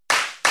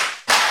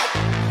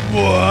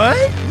What?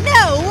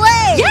 No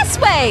way! Yes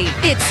way!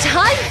 It's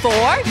time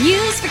for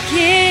News for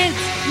Kids!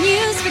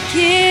 News for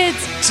Kids!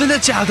 真的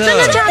假的？真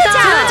的假的？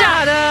真的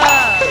假的？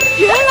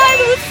原来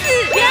如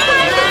此！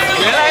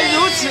原来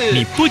如此！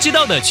你不知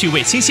道的趣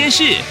味新鲜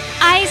事。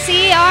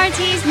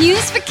ICRT's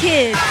News for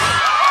Kids!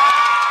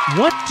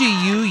 What do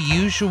you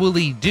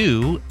usually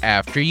do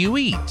after you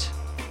eat?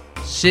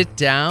 Sit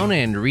down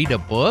and read a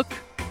book?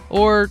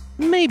 Or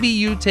maybe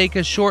you take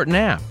a short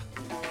nap?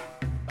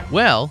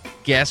 Well,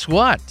 guess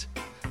what?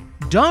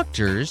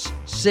 Doctors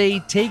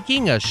say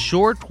taking a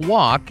short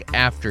walk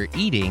after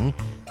eating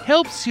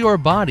helps your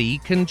body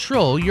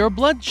control your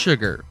blood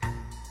sugar.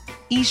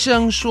 医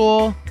生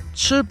说，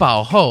吃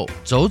饱后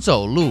走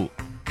走路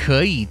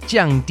可以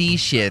降低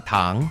血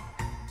糖。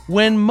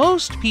When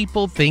most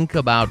people think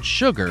about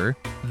sugar,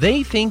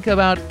 they think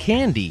about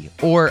candy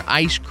or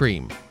ice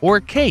cream or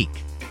cake.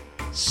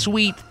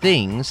 Sweet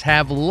things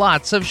have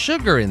lots of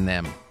sugar in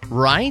them,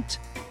 right?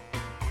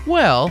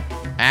 Well,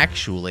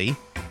 actually,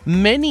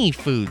 many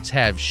foods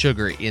have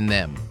sugar in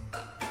them.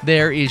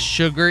 There is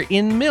sugar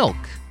in milk,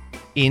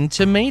 in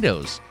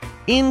tomatoes,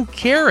 in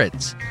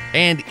carrots,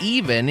 and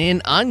even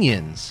in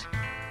onions.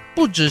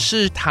 不只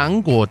是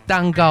糖果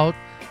蛋糕、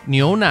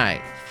牛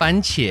奶、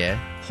番茄、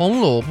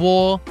红萝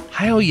卜，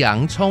还有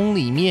洋葱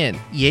里面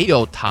也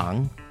有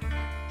糖。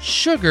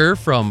Sugar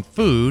from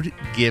food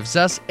gives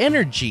us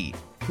energy.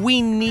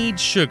 We need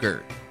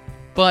sugar.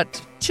 But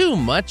too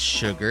much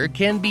sugar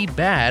can be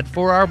bad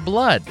for our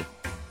blood.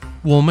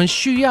 我们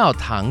需要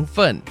糖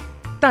分，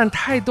但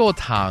太多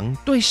糖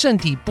对身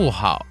体不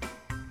好。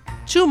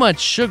Too much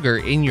sugar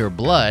in your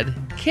blood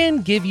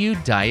can give you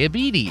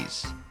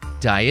diabetes.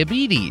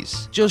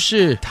 Diabetes 就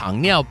是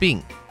糖尿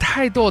病，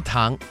太多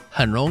糖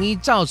很容易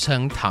造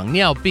成糖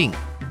尿病。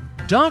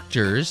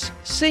Doctors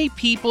say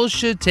people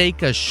should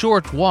take a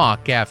short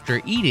walk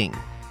after eating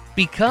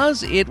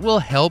because it will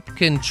help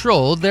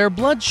control their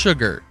blood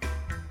sugar.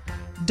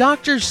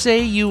 Doctors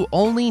say you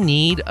only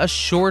need a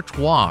short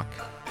walk.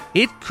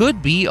 It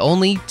could be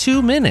only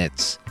 2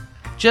 minutes.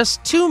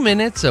 Just 2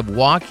 minutes of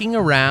walking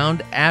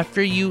around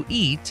after you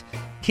eat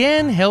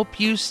can help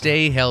you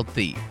stay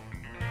healthy.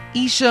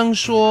 医生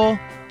说，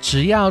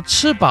只要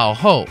吃饱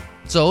后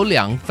走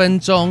2分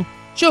钟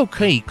就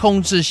可以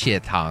控制血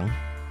糖，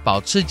保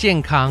持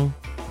健康。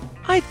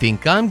I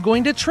think I'm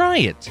going to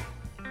try it.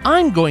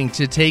 I'm going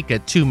to take a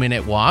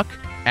 2-minute walk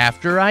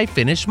after I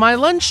finish my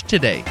lunch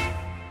today.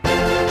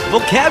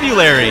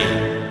 Vocabulary.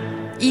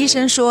 医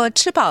生说，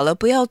吃饱了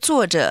不要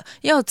坐着，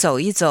要走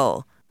一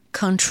走。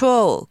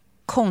Control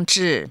控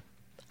制。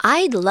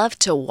I'd love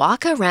to walk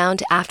around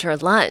after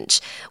lunch.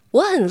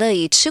 我很乐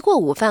意吃过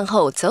午饭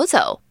后走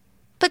走。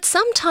But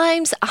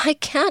sometimes I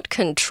can't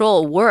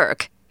control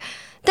work.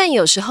 但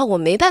有时候我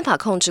没办法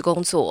控制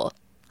工作。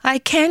I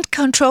can't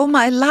control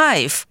my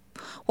life.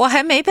 我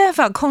还没办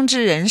法控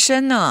制人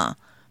生呢。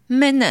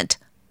Minute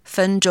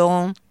分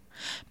钟。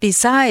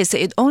Besides,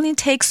 it only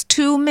takes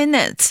 2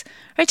 minutes.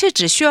 而且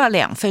只需要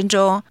2分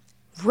钟。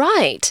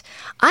Right.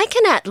 I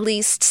can at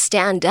least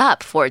stand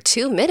up for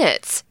 2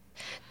 minutes.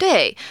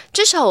 对，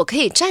至少我可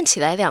以站起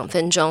来2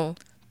分钟。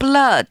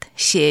Blood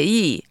血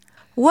液。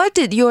What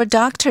did your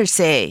doctor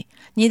say?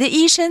 你的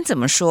医生怎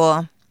么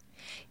说？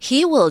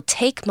 He will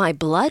take my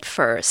blood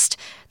first.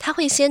 他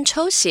会先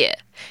抽血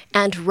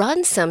and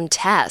run some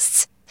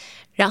tests.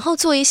 然后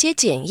做一些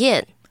检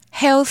验。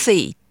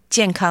Healthy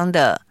健康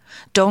的。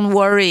Don't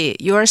worry,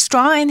 you're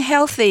strong and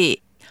healthy.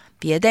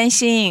 别担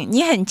心，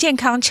你很健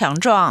康强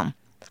壮。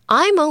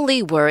I'm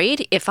only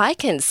worried if I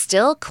can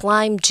still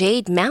climb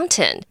Jade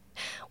Mountain.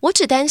 我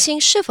只担心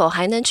是否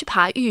还能去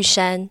爬玉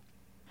山。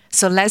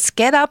So let's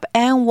get up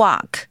and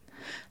walk.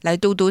 来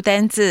读读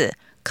单字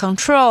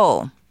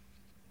control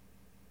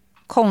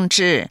控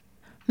制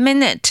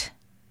minute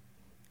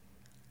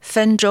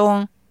分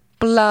钟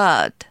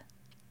blood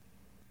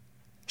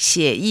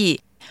血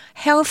液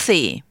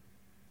healthy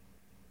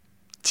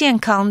健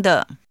康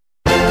的。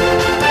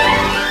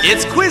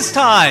It's quiz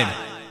time.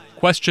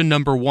 Question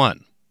number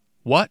 1.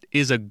 What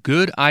is a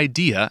good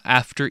idea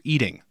after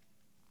eating?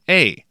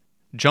 A.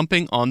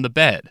 Jumping on the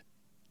bed.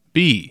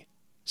 B.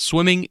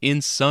 Swimming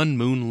in Sun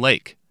Moon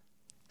Lake.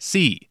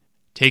 C.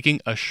 Taking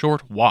a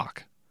short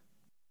walk.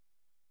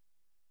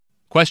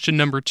 Question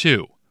number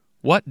 2.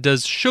 What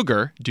does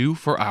sugar do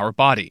for our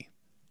body?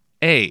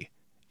 A.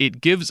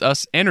 It gives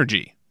us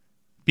energy.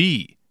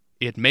 B.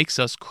 It makes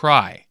us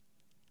cry.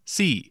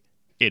 C.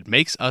 It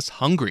makes us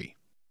hungry.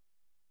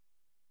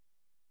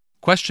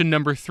 Question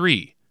number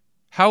 3.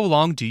 How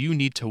long do you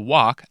need to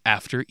walk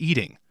after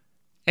eating?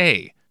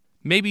 A.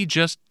 Maybe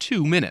just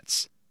 2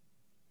 minutes.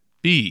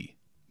 B.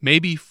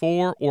 Maybe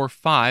 4 or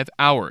 5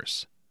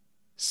 hours.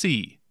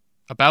 C.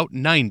 About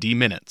 90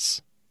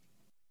 minutes.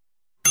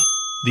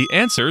 The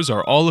answers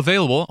are all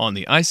available on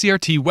the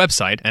ICRT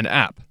website and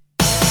app.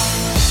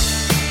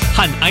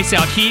 和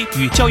ICRT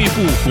与教育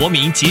部国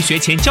民及学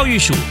前教育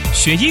署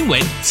学英文，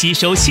吸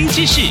收新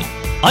知识。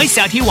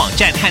ICRT 网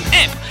站和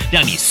App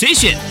让你随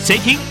选随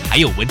听，还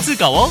有文字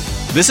稿哦。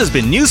This has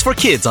been News for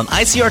Kids on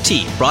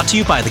ICRT, brought to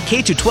you by the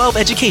K-12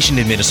 Education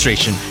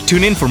Administration.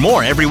 Tune in for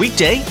more every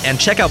weekday and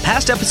check out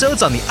past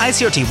episodes on the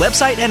ICRT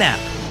website and app.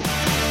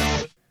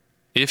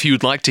 If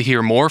you'd like to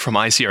hear more from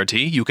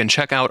ICRT, you can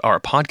check out our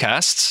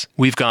podcasts.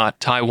 We've got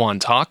Taiwan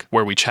Talk,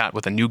 where we chat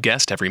with a new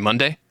guest every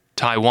Monday.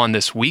 Taiwan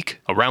This Week,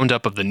 a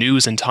roundup of the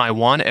news in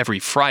Taiwan every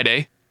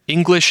Friday.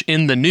 English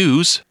in the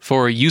News,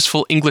 for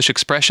useful English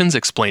expressions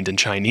explained in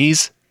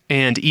Chinese.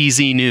 And EZ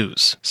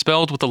News,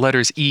 spelled with the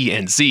letters E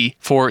and Z,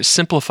 for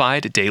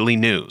simplified daily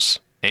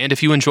news. And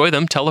if you enjoy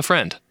them, tell a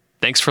friend.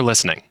 Thanks for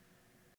listening.